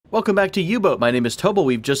Welcome back to U-Boat. My name is Tobo.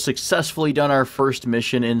 We've just successfully done our first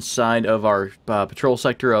mission inside of our patrol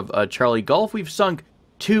sector of Charlie Gulf. We've sunk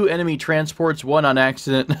 2 enemy transports, 1 on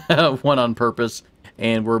accident, 1 on purpose,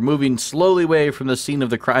 and we're moving slowly away from the scene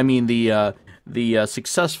of the crime. I mean, the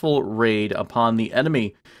successful raid upon the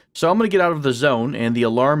enemy. So I'm going to get out of the zone, and the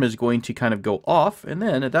alarm is going to kind of go off, and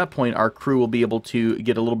then at that point, our crew will be able to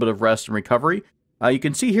get a little bit of rest and recovery. You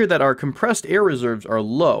can see here that our compressed air reserves are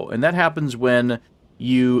low, and that happens when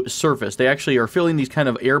you surface. They actually are filling these kind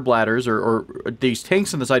of air bladders or these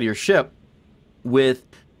tanks on the side of your ship with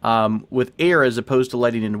air as opposed to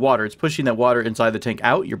letting in water. It's pushing that water inside the tank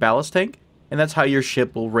out, your ballast tank, and that's how your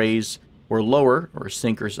ship will raise or lower or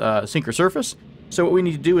sink or surface. So what we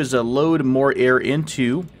need to do is load more air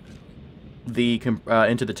into the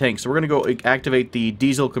tank. So we're going to go activate the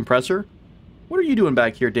diesel compressor. What are you doing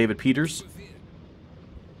back here, David Peters?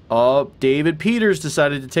 Oh, David Peters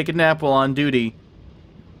decided to take a nap while on duty.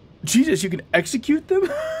 Jesus, you can execute them?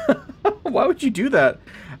 Why would you do that?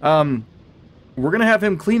 We're going to have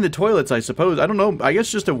him clean the toilets, I suppose. I don't know. I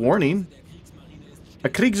guess just a warning. A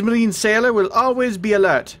Kriegsmarine sailor will always be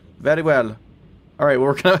alert. Very well. Alright, well,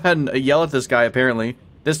 we're going to go ahead and yell at this guy, apparently.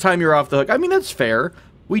 This time you're off the hook. I mean, that's fair.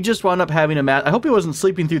 We just wound up having a I hope he wasn't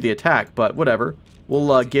sleeping through the attack, but whatever.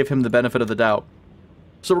 We'll give him the benefit of the doubt.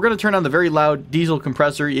 So we're going to turn on the very loud diesel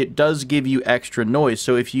compressor. It does give you extra noise,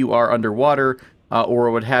 so if you are underwater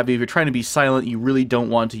or what have you, if you're trying to be silent, you really don't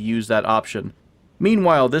want to use that option.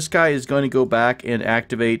 Meanwhile, this guy is going to go back and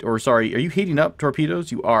activate, or sorry, are you heating up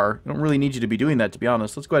torpedoes? You are. I don't really need you to be doing that, to be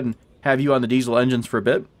honest. Let's go ahead and have you on the diesel engines for a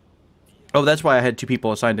bit. Oh, that's why I had 2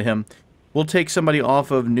 people assigned to him. We'll take somebody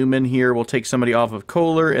off of Newman here. We'll take somebody off of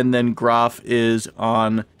Kohler, and then Groff is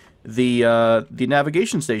on the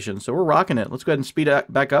navigation station. So we're rocking it. Let's go ahead and speed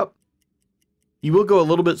it back up. You will go a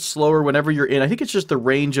little bit slower whenever you're in. I think it's just the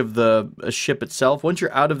range of the ship itself. Once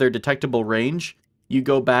you're out of their detectable range, you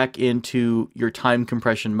go back into your time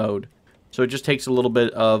compression mode. So it just takes a little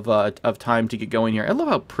bit of time to get going here. I love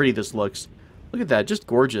how pretty this looks. Look at that, just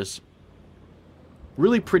gorgeous.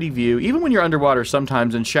 Really pretty view. Even when you're underwater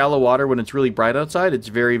sometimes, in shallow water when it's really bright outside, it's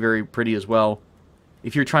very, very pretty as well.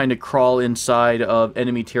 If you're trying to crawl inside of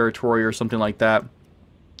enemy territory or something like that.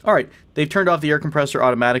 Alright, they've turned off the air compressor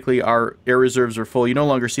automatically. Our air reserves are full. You no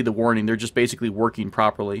longer see the warning. They're just basically working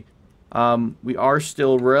properly. We are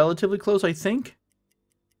still relatively close, I think.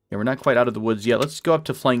 Yeah, we're not quite out of the woods yet. Let's go up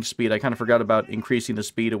to flank speed. I kind of forgot about increasing the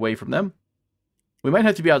speed away from them. We might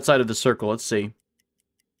have to be outside of the circle. Let's see.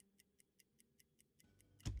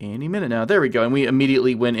 Any minute now. There we go. And we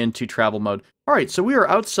immediately went into travel mode. Alright, so we are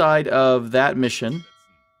outside of that mission.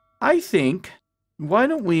 I think, why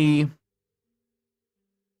don't we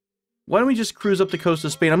just cruise up the coast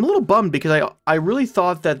of Spain? I'm a little bummed because I really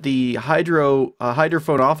thought that the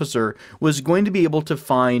hydrophone officer was going to be able to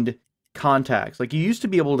find contacts. Like, you used to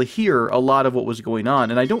be able to hear a lot of what was going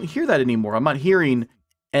on, and I don't hear that anymore. I'm not hearing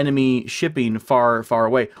enemy shipping far, far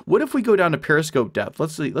away. What if we go down to periscope depth?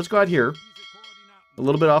 Let's see. Let's go out here. A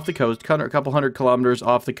little bit off the coast, a couple hundred kilometers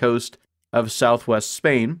off the coast of southwest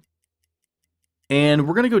Spain. And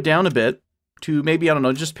we're going to go down a bit to maybe, I don't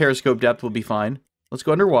know, just periscope depth will be fine. Let's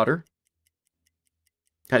go underwater.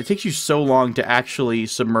 God, it takes you so long to actually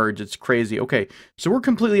submerge. It's crazy. Okay, so we're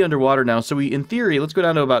completely underwater now. So in theory, let's go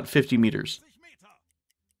down to about 50 meters.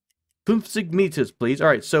 50 meters, please. All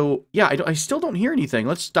right, so yeah, I still don't hear anything.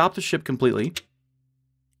 Let's stop the ship completely.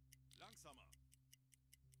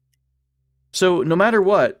 So no matter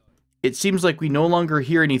what, it seems like we no longer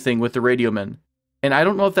hear anything with the radioman. And I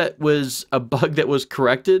don't know if that was a bug that was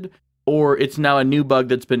corrected, or it's now a new bug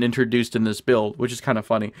that's been introduced in this build, which is kind of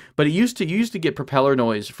funny. But you used to get propeller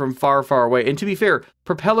noise from far, far away. And to be fair,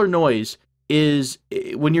 propeller noise is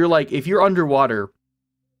when you're like, if you're underwater,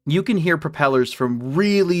 you can hear propellers from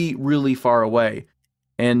really, really far away.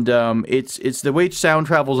 And it's the way sound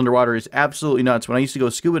travels underwater is absolutely nuts. When I used to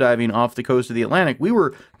go scuba diving off the coast of the Atlantic, we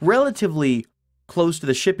were relatively close to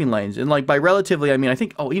the shipping lanes. And like by relatively, I mean, I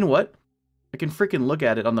think, oh, you know what? I can freaking look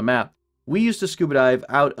at it on the map. We used to scuba dive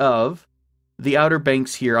out of the Outer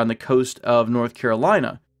Banks here on the coast of North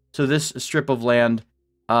Carolina. So this strip of land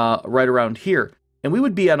right around here. And we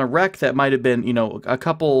would be on a wreck that might have been, you know, a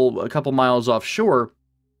couple miles offshore.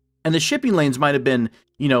 And the shipping lanes might have been,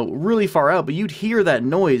 you know, really far out, but you'd hear that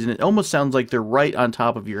noise, and it almost sounds like they're right on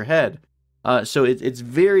top of your head. So it's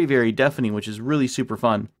very, very deafening, which is really super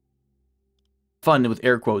fun. Fun with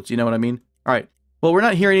air quotes, you know what I mean? All right. Well, we're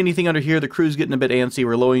not hearing anything under here. The crew's getting a bit antsy.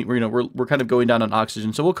 We're kind of going down on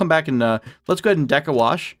oxygen. So we'll come back and let's go ahead and deck a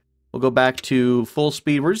wash. We'll go back to full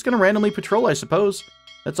speed. We're just going to randomly patrol, I suppose.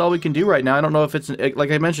 That's all we can do right now. I don't know if it's,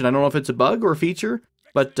 like I mentioned, I don't know if it's a bug or a feature.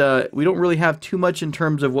 but we don't really have too much in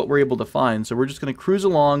terms of what we're able to find, so we're just going to cruise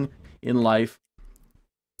along in life.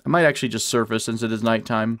 I might actually just surface since it is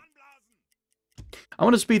nighttime. I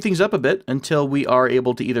want to speed things up a bit until we are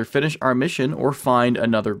able to either finish our mission or find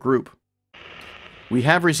another group. We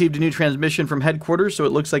have received a new transmission from headquarters, so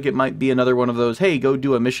it looks like it might be another one of those, hey, go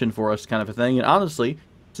do a mission for us kind of a thing. And honestly,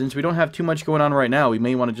 since we don't have too much going on right now, we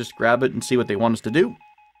may want to just grab it and see what they want us to do.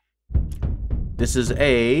 This is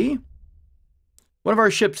one of our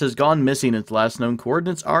ships has gone missing. Its last known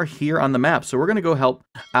coordinates are here on the map, so we're going to go help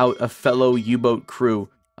out a fellow U-boat crew.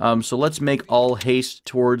 So let's make all haste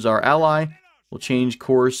towards our ally. We'll change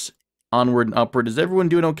course onward and upward. Is everyone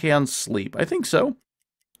doing okay on sleep? I think so.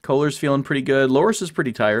 Kohler's feeling pretty good. Loris is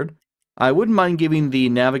pretty tired. I wouldn't mind giving the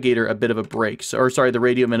navigator a bit of a break. Or sorry, the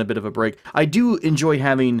radioman a bit of a break. I do enjoy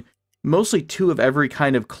having mostly 2 of every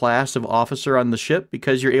kind of class of officer on the ship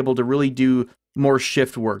because you're able to really do more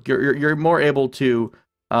shift work. You're more able to,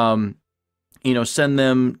 you know, send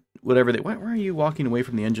them whatever they... Why are you walking away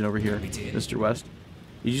from the engine over here, Mr. West?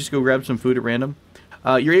 Did you just go grab some food at random?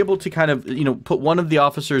 You're able to kind of, you know, put one of the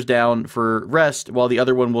officers down for rest while the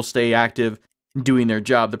other one will stay active doing their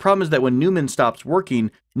job. The problem is that when Newman stops working,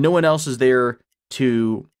 no one else is there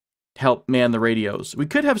to help man the radios. We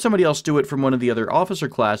could have somebody else do it from one of the other officer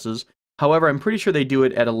classes. However, I'm pretty sure they do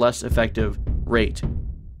it at a less effective rate. All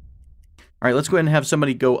right, let's go ahead and have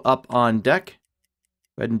somebody go up on deck.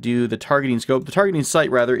 Go ahead and do the targeting scope. The targeting sight,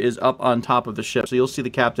 rather, is up on top of the ship. So you'll see the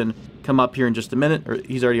captain come up here in just a minute. Or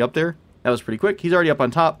he's already up there. That was pretty quick. He's already up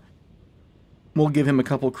on top. We'll give him a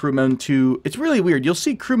couple crewmen to... It's really weird. You'll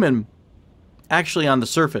see crewmen actually on the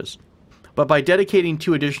surface. But by dedicating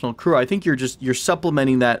 2 additional crew, I think you're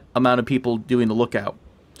supplementing that amount of people doing the lookout.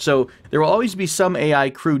 So there will always be some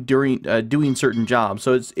AI crew doing certain jobs.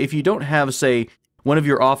 So if you don't have, say, one of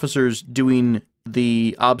your officers doing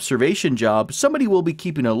the observation job, somebody will be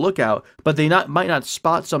keeping a lookout, but they might not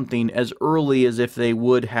spot something as early as if they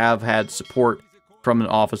would have had support from an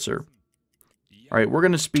officer. All right, we're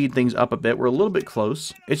going to speed things up a bit. We're a little bit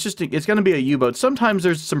close. It's going to be a U-boat. Sometimes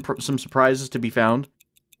there's some surprises to be found.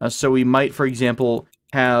 So we might, for example,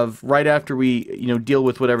 have, right after we, you know, deal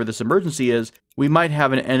with whatever this emergency is, we might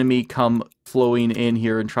have an enemy come flowing in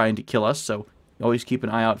here and trying to kill us. So always keep an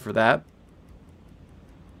eye out for that.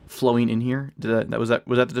 Flowing in here. Was that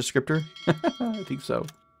the descriptor? I think so.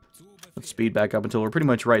 Let's speed back up until we're pretty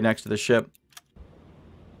much right next to the ship.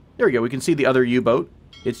 There we go. We can see the other U-boat.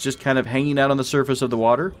 It's just kind of hanging out on the surface of the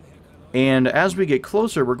water. And as we get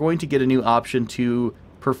closer, we're going to get a new option to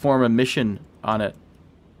perform a mission on it.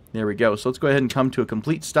 There we go. So let's go ahead and come to a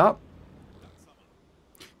complete stop.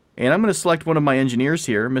 And I'm going to select one of my engineers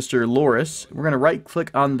here, Mr. Loris. We're going to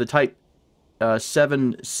right-click on the Type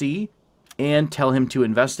 7C and tell him to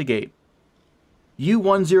investigate.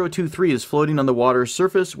 U-1023 is floating on the water's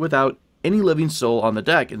surface without any living soul on the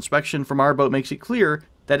deck. Inspection from our boat makes it clear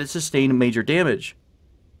that it sustained major damage.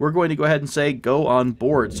 We're going to go ahead and say, go on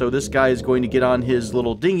board. So this guy is going to get on his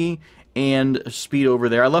little dinghy and speed over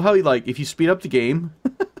there. I love how he, like, if you speed up the game,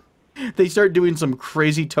 they start doing some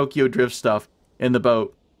crazy Tokyo Drift stuff in the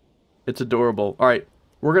boat. It's adorable. All right,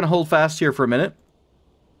 we're going to hold fast here for a minute.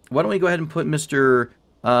 Why don't we go ahead and put Mr.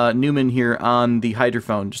 Newman here on the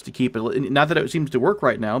hydrophone, just to keep it... Not that it seems to work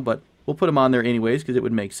right now, but we'll put him on there anyways, because it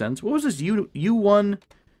would make sense. What was this?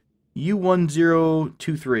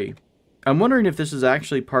 U1023. I'm wondering if this is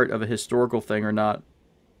actually part of a historical thing or not.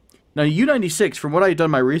 Now, U-96, from what I've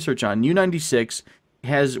done my research on, U-96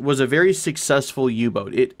 was a very successful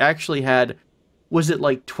U-boat. It actually had, was it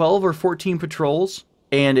like 12 or 14 patrols?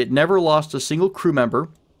 And it never lost a single crew member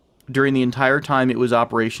during the entire time it was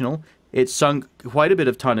operational. It sunk quite a bit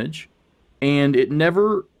of tonnage, and it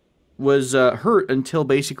never was hurt until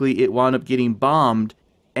basically it wound up getting bombed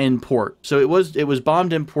in port. So it was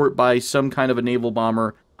bombed in port by some kind of a naval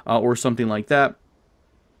bomber or something like that.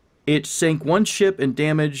 It sank one ship and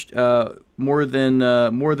damaged more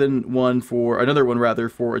than one for another one rather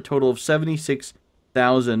for a total of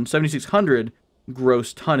 7,600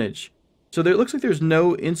 gross tonnage. So there, it looks like there's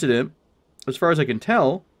no incident, as far as I can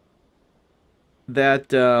tell,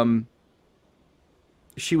 that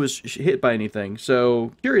she was hit by anything.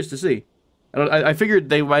 So curious to see. I figured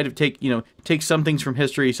they might have take some things from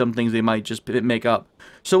history, some things they might just make up.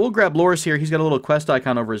 So we'll grab Loris here. He's got a little quest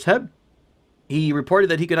icon over his head. He reported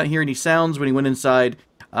that he could not hear any sounds when he went inside.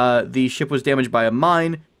 The ship was damaged by a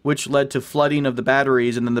mine, which led to flooding of the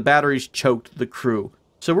batteries, and then the batteries choked the crew.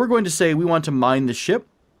 So we're going to say we want to mine the ship.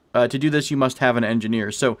 To do this, you must have an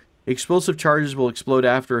engineer. So explosive charges will explode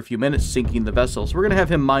after a few minutes, sinking the vessel. So we're going to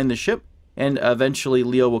have him mine the ship, and eventually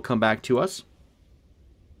Leo will come back to us.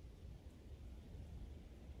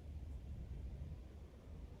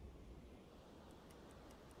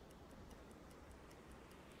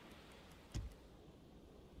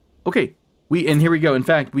 Okay, and here we go. In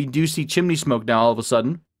fact, we do see chimney smoke now all of a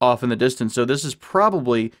sudden off in the distance. So this is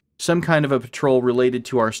probably some kind of a patrol related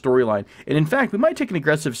to our storyline. And in fact, we might take an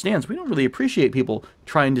aggressive stance. We don't really appreciate people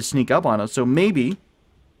trying to sneak up on us. So maybe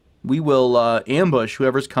we will ambush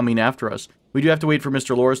whoever's coming after us. We do have to wait for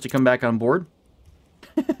Mr. Loris to come back on board.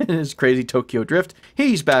 His crazy Tokyo drift.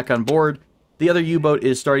 He's back on board. The other U-boat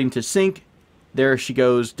is starting to sink. There she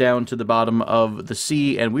goes down to the bottom of the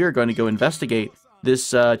sea, and we are going to go investigate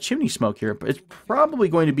this chimney smoke here. It's probably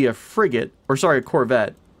going to be a frigate, or sorry, a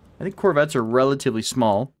corvette. I think corvettes are relatively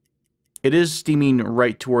small. It is steaming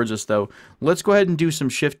right towards us, though. Let's go ahead and do some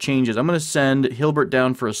shift changes. I'm going to send Hilbert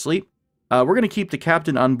down for a sleep. We're going to keep the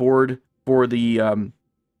captain on board for the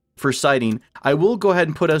for sighting. I will go ahead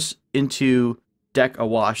and put us into deck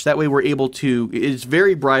awash. That way we're able to... It's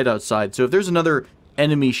very bright outside, so if there's another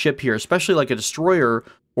enemy ship here, especially like a destroyer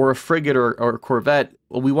or a frigate or a corvette,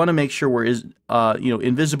 well, we want to make sure we're as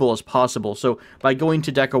invisible as possible. So by going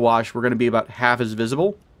to deck awash, we're going to be about half as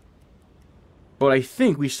visible. But I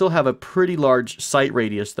think we still have a pretty large sight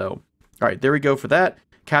radius, though. All right, there we go for that.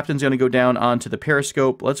 Captain's going to go down onto the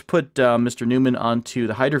periscope. Let's put Mr. Newman onto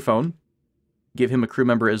the hydrophone. Give him a crew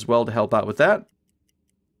member as well to help out with that.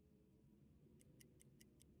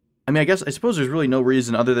 I mean, I suppose there's really no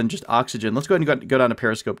reason other than just oxygen. Let's go ahead and go down to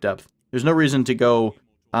periscope depth. There's no reason to go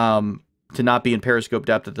to not be in periscope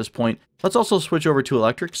depth at this point. Let's also switch over to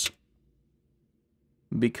electrics,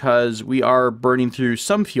 because we are burning through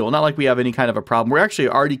some fuel. Not like we have any kind of a problem. We're actually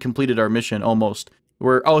already completed our mission, almost.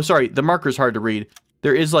 Oh, sorry, the marker's hard to read.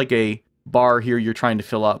 There is like a bar here you're trying to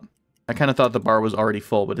fill up. I kind of thought the bar was already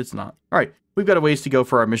full, but it's not. All right, we've got a ways to go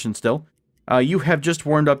for our mission still. You have just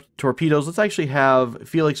warmed up torpedoes. Let's actually have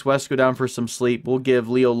Felix West go down for some sleep. We'll give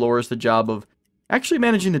Leo Loris the job of actually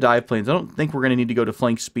managing the dive planes. I don't think we're going to need to go to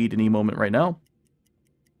flank speed any moment right now.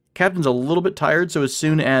 Captain's a little bit tired, so as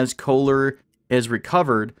soon as Kohler is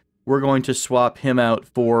recovered, we're going to swap him out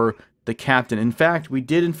for the captain. In fact, we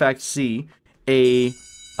did in fact see a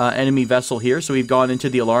enemy vessel here, so we've gone into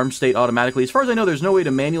the alarm state automatically. As far as I know, there's no way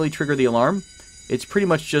to manually trigger the alarm. It's pretty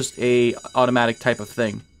much just a automatic type of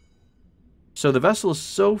thing. So the vessel is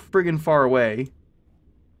so friggin' far away.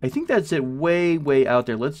 I think that's it way, way out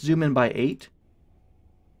there. Let's zoom in by 8.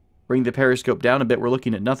 Bring the periscope down a bit. We're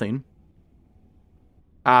looking at nothing.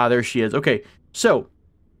 Ah, there she is. Okay, so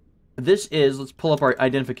this is... Let's pull up our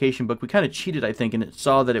identification book. We kind of cheated, I think, and it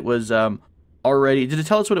saw that it was already... Did it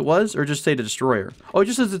tell us what it was, or just say the destroyer? Oh, it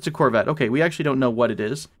just says it's a corvette. Okay, we actually don't know what it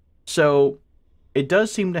is. So it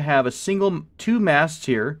does seem to have two masts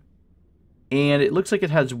here. And it looks like it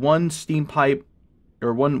has one steam pipe,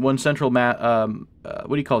 or one central what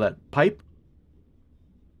do you call that? Pipe?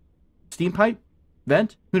 Steam pipe?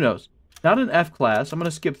 Vent? Who knows? Not an F class. I'm going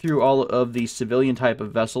to skip through all of the civilian type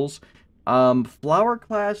of vessels. Flower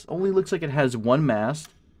class only looks like it has one mast.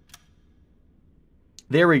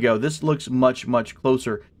 There we go. This looks much, much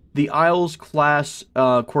closer. The Isles class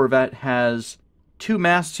corvette has two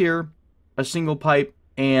masts here, a single pipe,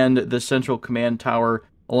 and the central command tower,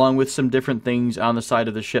 along with some different things on the side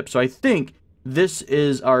of the ship. So I think this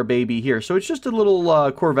is our baby here. So it's just a little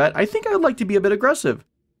corvette. I think I'd like to be a bit aggressive.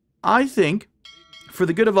 I think, for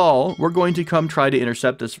the good of all, we're going to come try to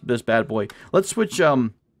intercept this bad boy. Let's switch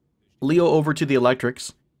Leo over to the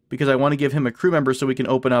electrics, because I want to give him a crew member so we can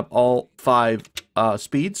open up all 5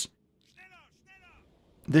 speeds.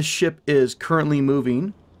 This ship is currently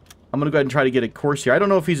moving. I'm going to go ahead and try to get a course here. I don't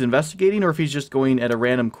know if he's investigating or if he's just going at a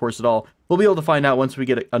random course at all. We'll be able to find out once we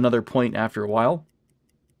get another point after a while.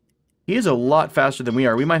 He is a lot faster than we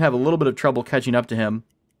are. We might have a little bit of trouble catching up to him.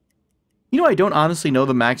 You know, I don't honestly know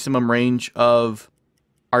the maximum range of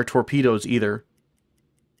our torpedoes either.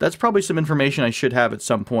 That's probably some information I should have at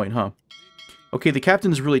some point, huh? Okay, the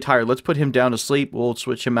captain's really tired. Let's put him down to sleep. We'll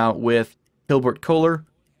switch him out with Hilbert Kohler,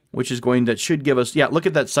 which is that should give us... Yeah, look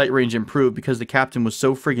at that sight range improve, because the captain was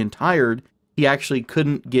so friggin' tired, he actually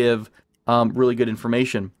couldn't give really good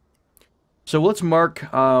information. So let's mark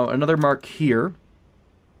another mark here.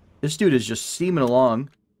 This dude is just steaming along.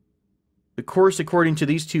 The course, according to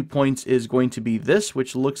these 2 points, is going to be this,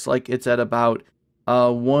 which looks like it's at about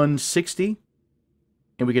 160.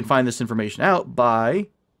 And we can find this information out by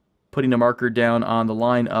putting a marker down on the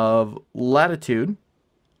line of latitude.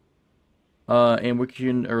 And we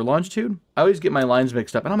can, or longitude. I always get my lines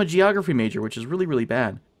mixed up, and I'm a geography major, which is really, really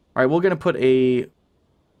bad. All right, we're gonna put a...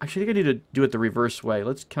 Actually, I think I need to do it the reverse way.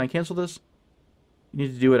 Can I cancel this? You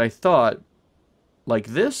need to do it, I thought, like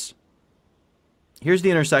this. Here's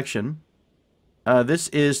the intersection. This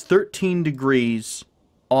is 13 degrees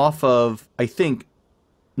off of, I think,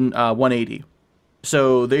 180.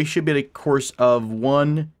 So they should be at a course of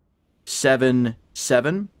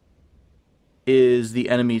 177. is the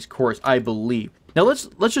enemy's course, I believe. Now let's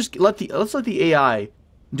let the AI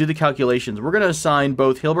do the calculations. We're going to assign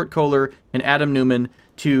both Hilbert Kohler and Adam Newman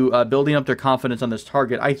to building up their confidence on this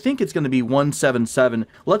target. I think it's going to be 177.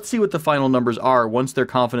 Let's see what the final numbers are once their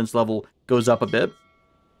confidence level goes up a bit.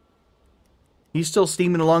 He's still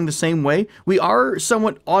steaming along the same way. We are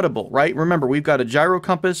somewhat audible, right? Remember, we've got a gyro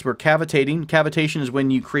compass. We're cavitating. Cavitation is when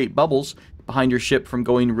you create bubbles behind your ship from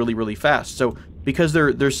going really, really fast. So because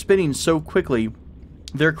they're spinning so quickly,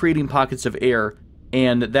 they're creating pockets of air,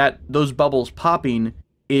 and those bubbles popping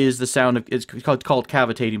is the sound of, it's called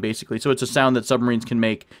cavitating, basically. So it's a sound that submarines can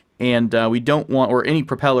make, and we don't want, or any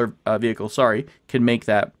propeller vehicle, sorry, can make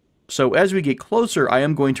that. So as we get closer, I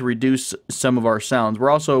am going to reduce some of our sounds. We're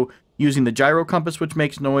also using the gyro compass, which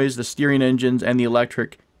makes noise, the steering engines, and the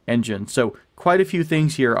electric engine. So quite a few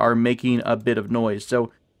things here are making a bit of noise.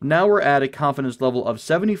 So now we're at a confidence level of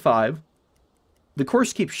 75. The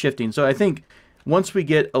course keeps shifting, so I think once we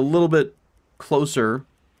get a little bit closer,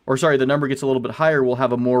 or sorry, the number gets a little bit higher, we'll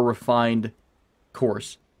have a more refined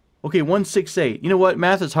course. Okay, 168. You know what?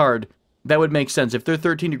 Math is hard. That would make sense. If they're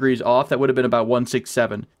 13 degrees off, that would have been about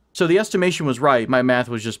 167. So the estimation was right. My math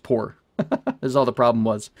was just poor. That's all the problem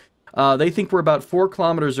was. They think we're about 4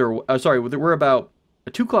 kilometers, or sorry, we're about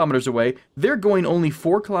 2 kilometers away. They're going only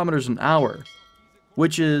 4 kilometers an hour,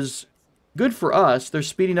 which is good for us. They're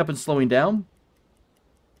speeding up and slowing down.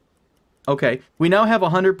 Okay, we now have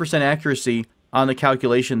 100% accuracy on the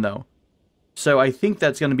calculation, though. So I think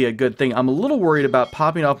that's going to be a good thing. I'm a little worried about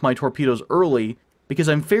popping off my torpedoes early, because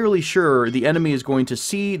I'm fairly sure the enemy is going to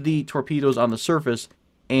see the torpedoes on the surface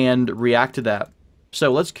and react to that.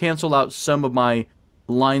 So let's cancel out some of my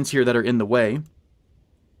lines here that are in the way.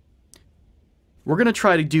 We're going to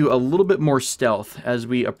try to do a little bit more stealth as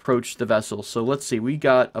we approach the vessel. So let's see, we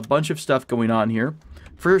got a bunch of stuff going on here.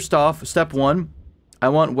 First off, step 1, I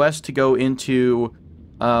want West to go into,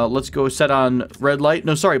 let's go set on red light,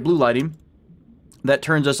 no sorry, blue lighting. That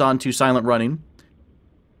turns us on to silent running.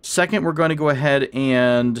 Second, we're going to go ahead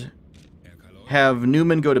and have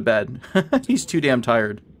Newman go to bed. He's too damn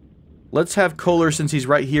tired. Let's have Kohler, since he's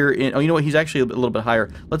right here in... Oh, you know what? He's actually a little bit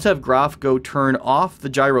higher. Let's have Graf go turn off the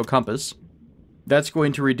gyro compass. That's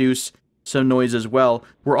going to reduce some noise as well.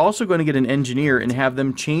 We're also going to get an engineer and have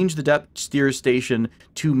them change the depth steer station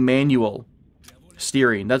to manual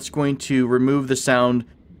steering. That's going to remove the sound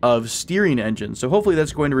of steering engines. So hopefully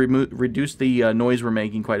that's going to reduce the noise we're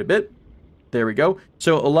making quite a bit. There we go.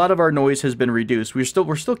 So a lot of our noise has been reduced. We're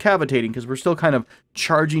still cavitating because we're still kind of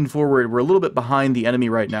charging forward. We're a little bit behind the enemy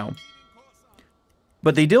right now.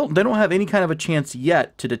 But they don't have any kind of a chance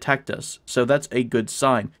yet to detect us, so that's a good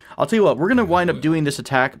sign. I'll tell you what, we're going to wind up doing this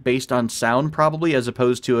attack based on sound, probably, as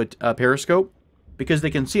opposed to a periscope, because they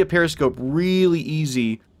can see a periscope really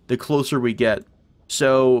easy the closer we get.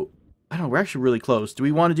 So, I don't know, we're actually really close. Do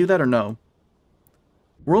we want to do that or no?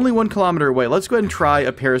 We're only 1 kilometer away. Let's go ahead and try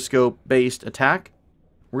a periscope-based attack.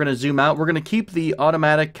 We're going to zoom out. We're going to keep the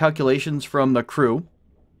automatic calculations from the crew.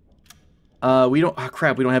 We don't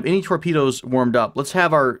have any torpedoes warmed up. Let's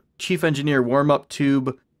have our chief engineer warm up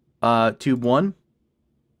tube 1.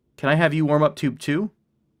 Can I have you warm up tube 2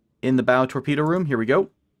 in the bow torpedo room? Here we go.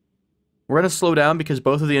 We're going to slow down because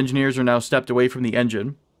both of the engineers are now stepped away from the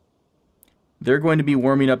engine. They're going to be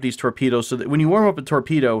warming up these torpedoes so that when you warm up a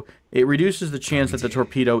torpedo, it reduces the chance that the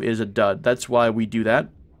torpedo is a dud. That's why we do that.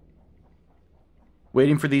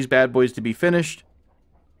 Waiting for these bad boys to be finished.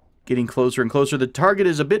 Getting closer and closer. The target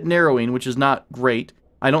is a bit narrowing, which is not great.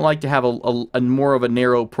 I don't like to have a more of a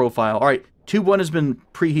narrow profile. All right, tube 1 has been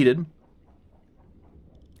preheated.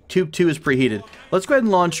 Tube 2 is preheated. Let's go ahead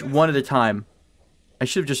and launch one at a time. I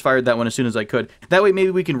should have just fired that one as soon as I could. That way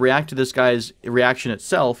maybe we can react to this guy's reaction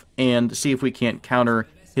itself and see if we can't counter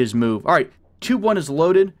his move. All right, tube 1 is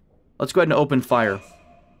loaded. Let's go ahead and open fire.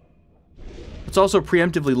 Let's also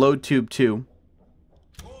preemptively load tube 2.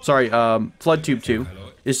 Sorry, flood tube 2.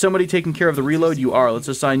 Is somebody taking care of the reload? You are. Let's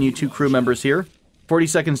assign you 2 crew members here. 40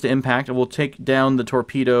 seconds to impact, and we'll take down the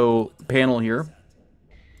torpedo panel here.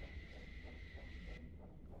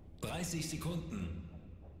 30 Sekunden.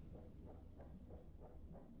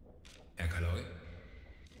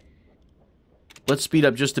 Let's speed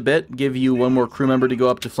up just a bit. Give you 1 more crew member to go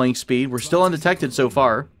up to flank speed. We're still undetected so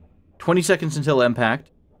far. 20 seconds until impact.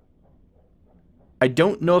 I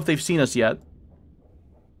don't know if they've seen us yet.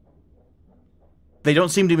 They don't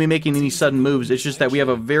seem to be making any sudden moves. It's just that we have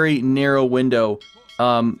a very narrow window,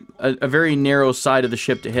 a very narrow side of the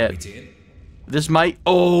ship to hit. This might...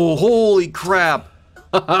 Oh, holy crap!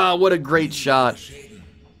 What a great shot.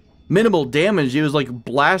 Minimal damage. He was like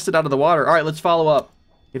blasted out of the water. All right, let's follow up.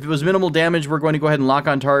 If it was minimal damage, we're going to go ahead and lock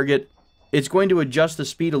on target. It's going to adjust the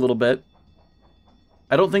speed a little bit.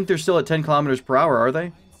 I don't think they're still at 10 kilometers per hour, are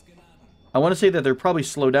they? I want to say that they're probably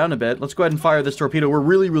slowed down a bit. Let's go ahead and fire this torpedo. We're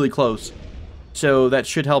really, really close. So that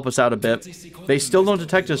should help us out a bit. They still don't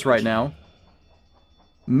detect us right now.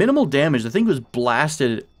 Minimal damage. The thing was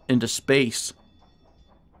blasted into space.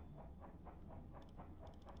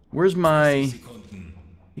 Where's my... I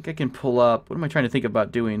think I can pull up... What am I trying to think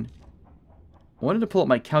about doing? I wanted to pull up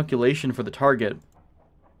my calculation for the target.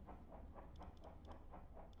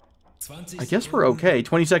 I guess we're okay.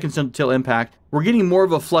 20 seconds until impact. We're getting more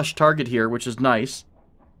of a flush target here, which is nice.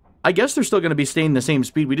 I guess they're still going to be staying the same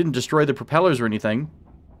speed. We didn't destroy the propellers or anything.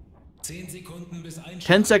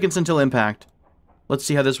 10 seconds until impact. Let's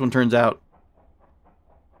see how this one turns out.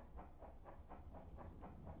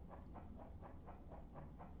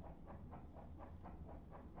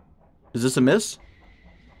 Is this a miss?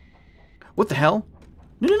 What the hell?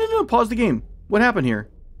 No, no, no, no. Pause the game. What happened here?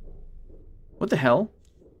 What the hell?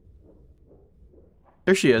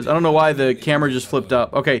 There she is. I don't know why the camera just flipped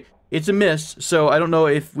up. Okay, it's a miss, so I don't know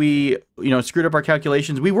if we, screwed up our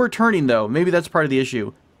calculations. We were turning, though. Maybe that's part of the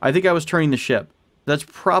issue. I think I was turning the ship. That's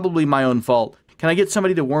probably my own fault. Can I get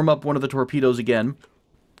somebody to warm up one of the torpedoes again?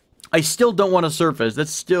 I still don't want to surface.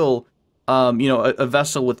 That's still, a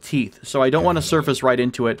vessel with teeth, so I don't want to surface right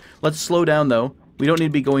into it. Let's slow down, though. We don't need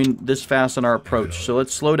to be going this fast on our approach, so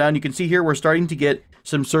let's slow down. You can see here we're starting to get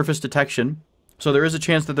some surface detection, so there is a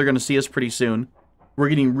chance that they're going to see us pretty soon. We're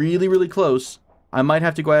getting really, really close. I might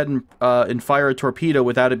have to go ahead and fire a torpedo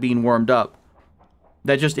without it being warmed up.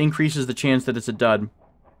 That just increases the chance that it's a dud.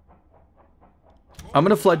 I'm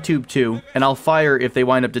going to flood tube 2, and I'll fire if they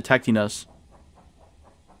wind up detecting us.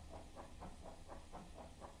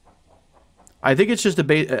 I think it's just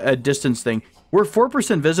a distance thing. We're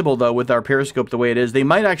 4% visible, though, with our periscope the way it is. They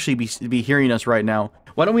might actually be hearing us right now.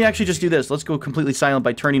 Why don't we actually just do this? Let's go completely silent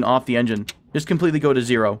by turning off the engine. Just completely go to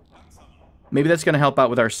 0. Maybe that's going to help out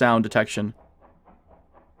with our sound detection.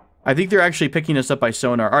 I think they're actually picking us up by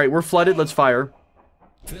sonar. Alright, we're flooded. Let's fire.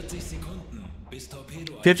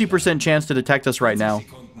 50% chance to detect us right now.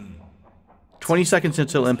 20 seconds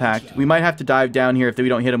until impact. We might have to dive down here if we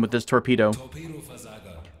don't hit them with this torpedo.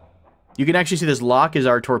 You can actually see this lock is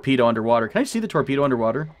our torpedo underwater. Can I see the torpedo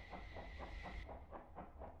underwater?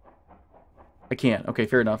 I can't. Okay,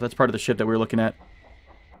 fair enough. That's part of the ship that we were looking at.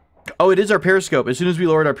 Oh, it is our periscope. As soon as we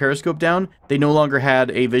lowered our periscope down, they no longer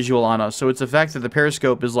had a visual on us. So it's the fact that the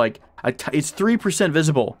periscope is like... it's 3%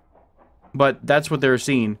 visible. But that's what they're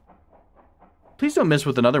seeing. Please don't miss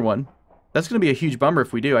with another one. That's going to be a huge bummer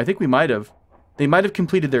if we do. I think we might have. They might have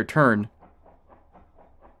completed their turn.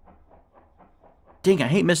 Dang, I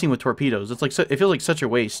hate missing with torpedoes. It's like it feels like such a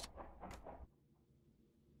waste.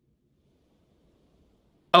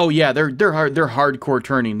 Oh yeah, they're hardcore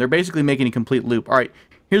turning. They're basically making a complete loop. All right,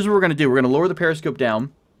 here's what we're gonna do. We're gonna lower the periscope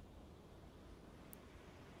down,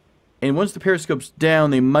 and once the periscope's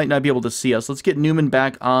down, they might not be able to see us. Let's get Newman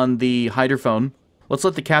back on the hydrophone. Let's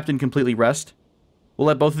let the captain completely rest. We'll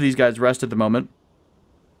let both of these guys rest at the moment.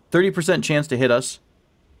 30% chance to hit us.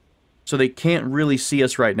 So they can't really see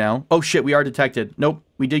us right now. Oh shit, we are detected. Nope,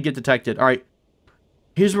 we did get detected. Alright.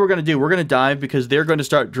 Here's what we're going to do. We're going to dive because they're going to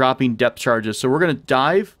start dropping depth charges. So we're going to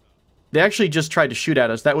dive. They actually just tried to shoot at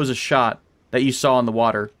us. That was a shot that you saw in the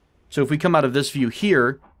water. So if we come out of this view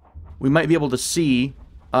here, we might be able to see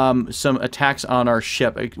some attacks on our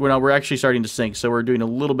ship. We're actually starting to sink, so we're doing a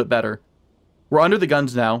little bit better. We're under the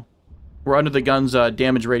guns now. We're under the guns'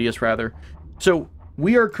 damage radius, rather. So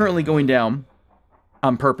we are currently going down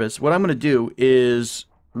on purpose. What I'm going to do is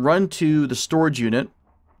run to the storage unit.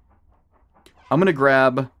 I'm going to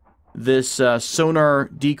grab this sonar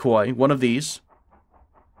decoy, one of these.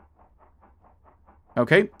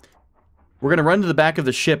 Okay. We're going to run to the back of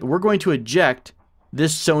the ship. We're going to eject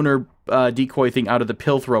this sonar decoy thing out of the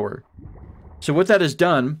pill thrower. So what that has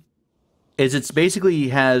done is it's basically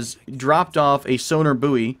has dropped off a sonar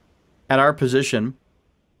buoy at our position.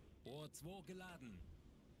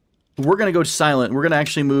 We're going to go silent. We're going to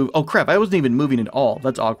actually move... Oh, crap. I wasn't even moving at all.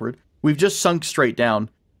 That's awkward. We've just sunk straight down.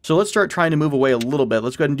 So let's start trying to move away a little bit.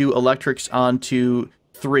 Let's go ahead and do electrics onto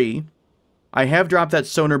 3. I have dropped that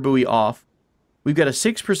sonar buoy off. We've got a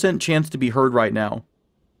 6% chance to be heard right now.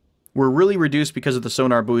 We're really reduced because of the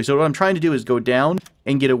sonar buoy. So what I'm trying to do is go down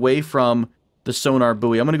and get away from the sonar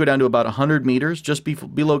buoy. I'm going to go down to about 100 meters, just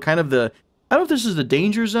below kind of the... I don't know if this is the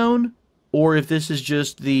danger zone, or if this is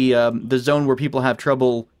just the zone where people have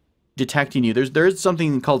trouble detecting you. There's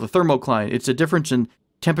something called the thermocline. It's a difference in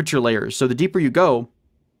temperature layers. So the deeper you go,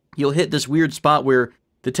 you'll hit this weird spot where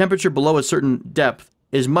the temperature below a certain depth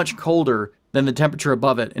is much colder than the temperature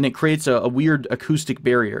above it, and it creates a weird acoustic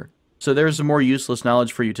barrier. So there's some more useless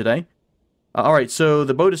knowledge for you today. Alright, so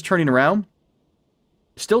the boat is turning around.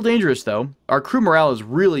 Still dangerous, though. Our crew morale is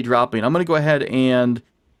really dropping. I'm going to go ahead and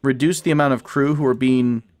reduce the amount of crew who are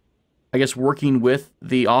being, I guess, working with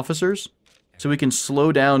the officers, so we can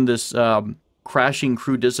slow down this crashing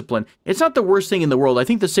crew discipline. It's not the worst thing in the world. I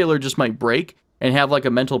think the sailor just might break and have like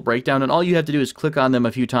a mental breakdown, and all you have to do is click on them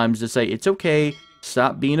a few times to say, it's okay,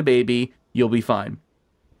 stop being a baby, you'll be fine.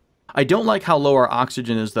 I don't like how low our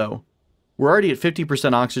oxygen is, though. We're already at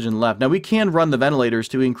 50% oxygen left. Now, we can run the ventilators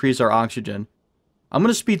to increase our oxygen. I'm going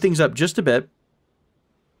to speed things up just a bit.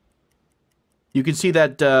 You can see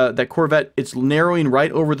that that Corvette, it's narrowing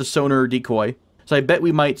right over the sonar decoy. So I bet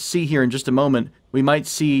we might see here in just a moment, we might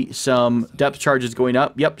see some depth charges going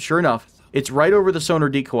up. Yep, sure enough. It's right over the sonar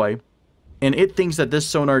decoy, and it thinks that this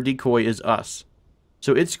sonar decoy is us.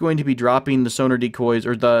 So it's going to be dropping the sonar decoys,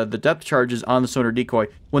 or the depth charges on the sonar decoy.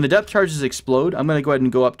 When the depth charges explode, I'm going to go ahead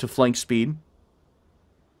and go up to flank speed.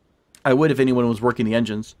 I would if anyone was working the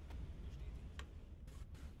engines.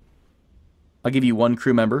 I'll give you one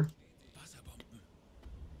crew member.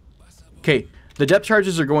 Okay, the depth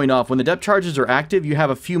charges are going off. When the depth charges are active, you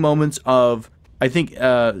have a few moments of, I think,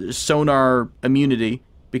 sonar immunity,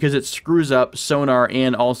 because it screws up sonar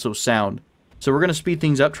and also sound. So we're going to speed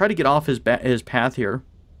things up, try to get off his path here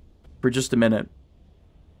for just a minute.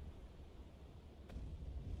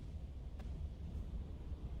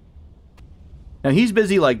 Now he's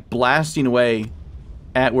busy like blasting away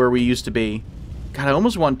at where we used to be. God, I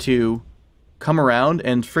almost want to come around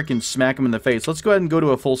and freaking smack him in the face. Let's go ahead and go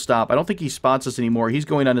to a full stop. I don't think he spots us anymore. He's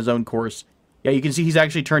going on his own course. Yeah, you can see he's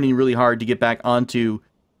actually turning really hard to get back onto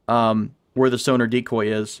where the sonar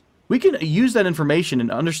decoy is. We can use that information and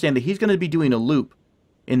understand that he's going to be doing a loop,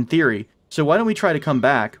 in theory. So why don't we try to come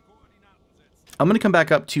back? I'm going to come back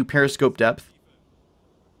up to periscope depth.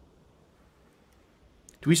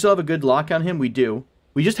 Do we still have a good lock on him? We do.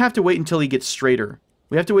 We just have to wait until he gets straighter.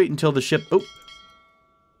 We have to wait until the ship... Oh!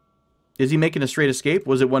 Is he making a straight escape?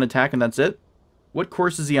 Was it one attack and that's it? What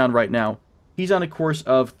course is he on right now? He's on a course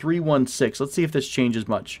of 316. Let's see if this changes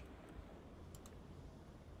much.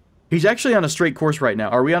 He's actually on a straight course right now.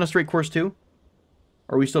 Are we on a straight course too?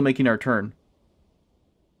 Or are we still making our turn?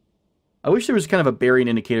 I wish there was kind of a bearing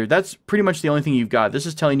indicator. That's pretty much the only thing you've got. This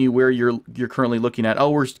is telling you where you're currently looking at.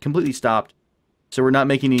 Oh, we're completely stopped. So we're not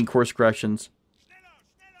making any course corrections.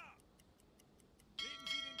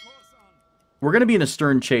 We're going to be in a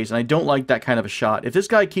stern chase, and I don't like that kind of a shot. If this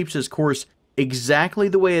guy keeps his course exactly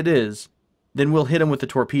the way it is, then we'll hit him with the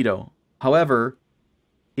torpedo. However,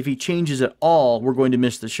 if he changes at all, we're going to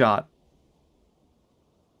miss the shot.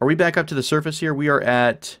 Are we back up to the surface here? We are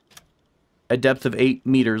at a depth of 8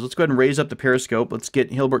 meters. Let's go ahead and raise up the periscope. Let's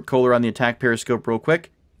get Hilbert Kohler on the attack periscope real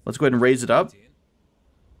quick. Let's go ahead and raise it up.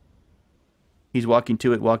 He's walking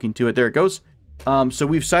to it, walking to it. There it goes. So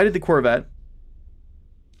we've sighted the Corvette.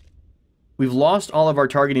 We've lost all of our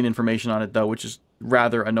targeting information on it, though, which is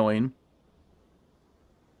rather annoying.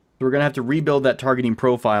 So we're going to have to rebuild that targeting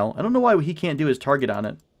profile. I don't know why he can't do his target on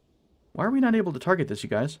it. Why are we not able to target this, you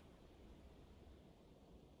guys?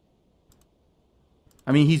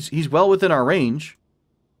 I mean, he's well within our range.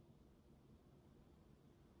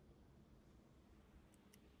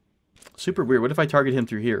 Super weird. What if I target him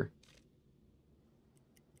through here?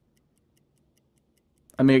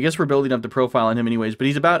 I mean, I guess we're building up the profile on him anyways, but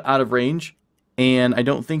he's about out of range, and I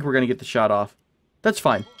don't think we're going to get the shot off. That's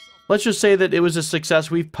fine. Let's just say that it was a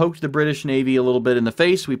success. We've poked the British Navy a little bit in the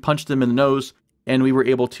face, we punched them in the nose, and we were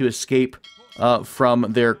able to escape from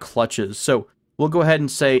their clutches. So we'll go ahead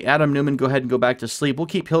and say, Adam Newman, go ahead and go back to sleep. We'll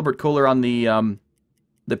keep Hilbert Kohler on the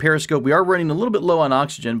periscope. We are running a little bit low on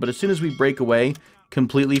oxygen, but as soon as we break away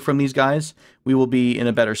completely from these guys, we will be in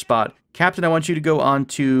a better spot. Captain, I want you to go on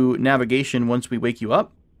to navigation once we wake you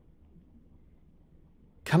up.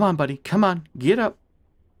 Come on, buddy. Come on. Get up.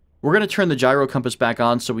 We're going to turn the gyro compass back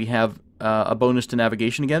on so we have a bonus to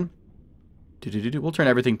navigation again. We'll turn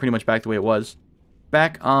everything pretty much back the way it was.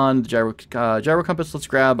 Back on the gyro compass, let's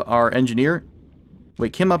grab our engineer.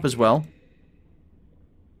 Wake him up as well.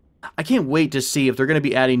 I can't wait to see if they're going to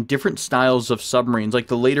be adding different styles of submarines, like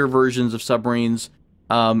the later versions of submarines.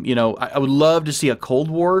 You know, I would love to see a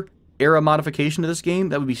Cold War era modification to this game.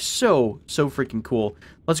 That would be so freaking cool.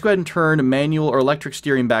 Let's go ahead and turn manual or electric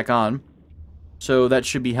steering back on. So that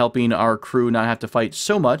should be helping our crew not have to fight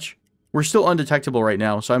so much. We're still undetectable right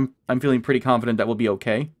now, so I'm feeling pretty confident that we'll be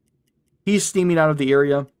okay. He's steaming out of the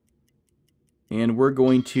area, and we're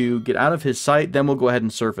going to get out of his sight, then we'll go ahead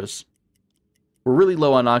and surface. We're really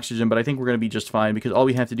low on oxygen, but I think we're going to be just fine, because all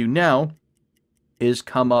we have to do now is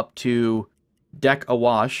come up to deck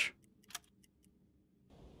awash.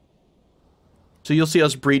 So you'll see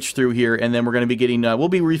us breach through here, and then we're going to be getting, we'll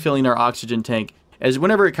be refilling our oxygen tank. as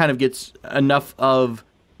whenever it kind of gets enough of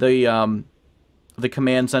the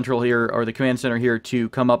command central here, or the command center here, to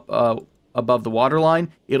come up above the water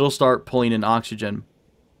line, it'll start pulling in oxygen.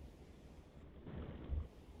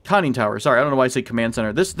 Conning tower. Sorry, I don't know why I say command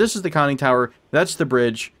center. This is the conning tower. That's the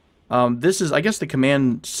bridge. This is, I guess, the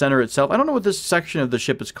command center itself. I don't know what this section of the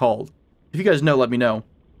ship is called. If you guys know, let me know.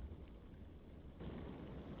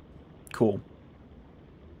 Cool.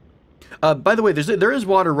 By the way, there is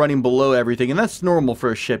water running below everything, and that's normal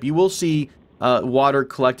for a ship. You will see water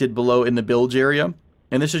collected below in the bilge area,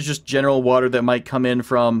 and this is just general water that might come in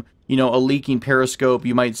from, you know, a leaking periscope.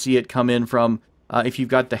 You might see it come in from, if you've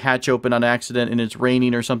got the hatch open on accident and it's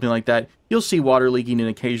raining or something like that, you'll see water leaking in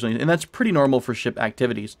occasionally, and that's pretty normal for ship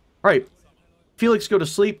activities. All right, Felix, go to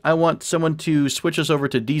sleep. I want someone to switch us over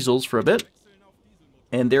to diesels for a bit,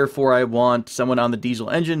 and therefore I want someone on the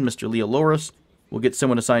diesel engine, Mr. Leo Loris. We'll get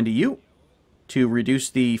someone assigned to you to reduce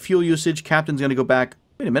the fuel usage. Captain's going to go back.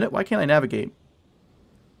 Wait a minute, why can't I navigate?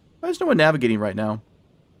 Why is no one navigating right now?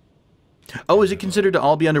 Oh, is it considered to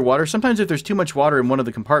all be underwater? Sometimes if there's too much water in one of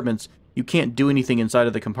the compartments, you can't do anything inside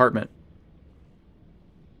of the compartment.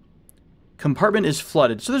 Compartment is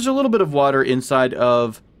flooded. So there's a little bit of water inside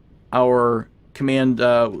of our command,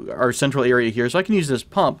 our central area here. So I can use this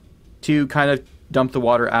pump to kind of dump the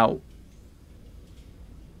water out.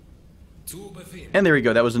 And there we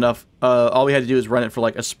go, that was enough. All we had to do is run it for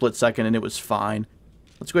like a split second and it was fine.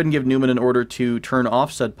 Let's go ahead and give Newman an order to turn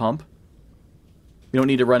off said pump. We don't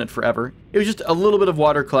need to run it forever. It was just a little bit of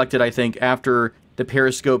water collected, I think, after the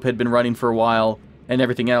periscope had been running for a while and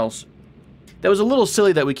everything else. That was a little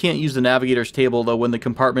silly that we can't use the navigator's table, though, when the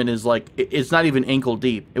compartment is like, it's not even ankle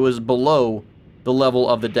deep. It was below the level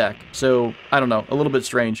of the deck. So, I don't know, a little bit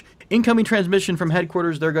strange. Incoming transmission from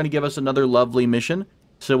headquarters. They're going to give us another lovely mission.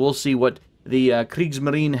 So we'll see what the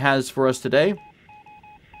Kriegsmarine has for us today.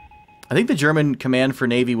 I think the German command for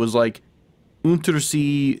Navy was like,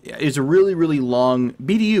 Untersee is a really, really long,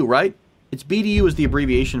 BDU, right? It's BDU is the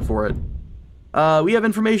abbreviation for it. We have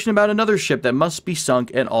information about another ship that must be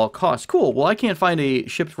sunk at all costs. Cool. Well, I can't find a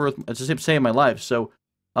ship worth to save my life, so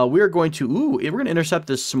we're going to, we're going to intercept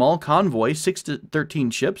this small convoy, 6 to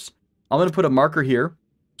 13 ships. I'm going to put a marker here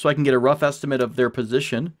so I can get a rough estimate of their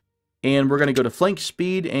position. And we're going to go to flank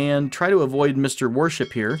speed and try to avoid Mr.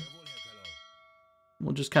 Warship here.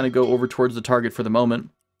 We'll just kind of go over towards the target for the moment.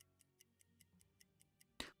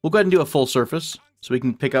 We'll go ahead and do a full surface so we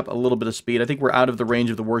can pick up a little bit of speed. I think we're out of the range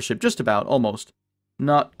of the warship, just about, almost.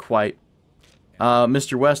 Not quite.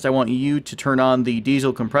 Mr. West, I want you to turn on the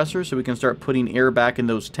diesel compressor so we can start putting air back in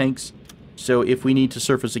those tanks. So if we need to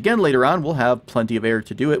surface again later on, we'll have plenty of air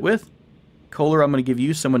to do it with. Kohler, I'm going to give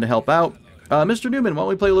you someone to help out. Mr. Newman, why don't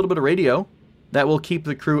we play a little bit of radio? That will keep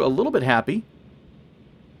the crew a little bit happy.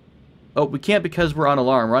 Oh, we can't because we're on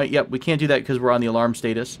alarm, right? Yep, we can't do that because we're on the alarm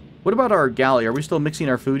status. What about our galley? Are we still mixing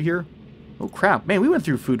our food here? Oh, crap. Man, we went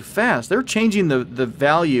through food fast. They're changing the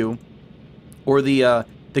value or the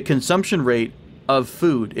consumption rate of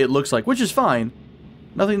food, it looks like, which is fine.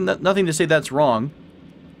 Nothing to say that's wrong.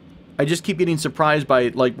 I just keep getting surprised by,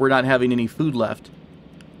 like, we're not having any food left.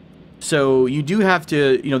 So you do have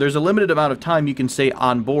to, you know, there's a limited amount of time you can stay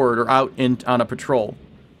on board or out on a patrol.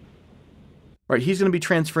 All right, he's going to be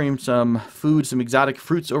transferring some food, some exotic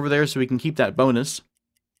fruits over there so we can keep that bonus.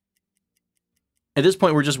 At this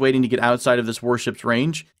point, we're just waiting to get outside of this warship's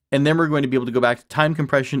range, and then we're going to be able to go back to time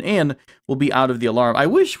compression, and we'll be out of the alarm. I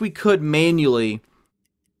wish we could manually,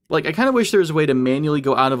 like, I kind of wish there was a way to manually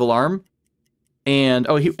go out of alarm. And,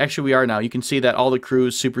 oh, actually we are now. You can see that all the crew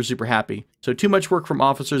is super, super happy. So too much work from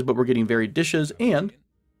officers, but we're getting varied dishes. And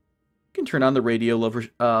you can turn on the radio. Is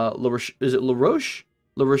it La Roche?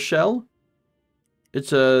 La Rochelle? That's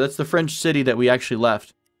the French city that we actually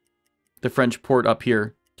left. The French port up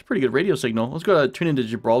here. It's a pretty good radio signal. Let's go tune into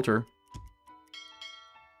Gibraltar.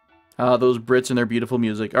 Those Brits and their beautiful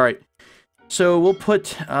music. All right. So we'll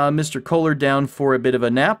put Mr. Kohler down for a bit of a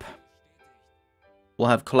nap. We'll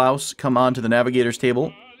have Klaus come on to the navigator's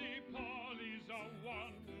table.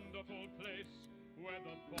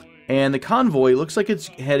 And the convoy looks like it's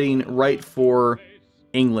heading right for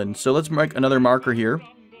England. So let's make another marker here.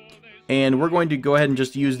 And we're going to go ahead and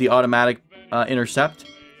just use the automatic intercept.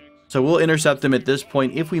 So we'll intercept them at this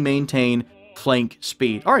point if we maintain flank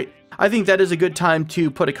speed. All right, I think that is a good time to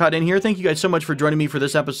put a cut in here. Thank you guys so much for joining me for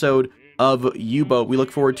this episode of U-Boat. We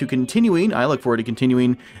look forward to continuing, I look forward to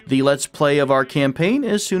continuing the Let's Play of our campaign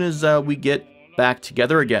as soon as we get back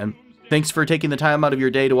together again. Thanks for taking the time out of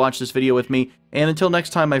your day to watch this video with me, and until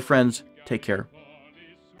next time, my friends, take care.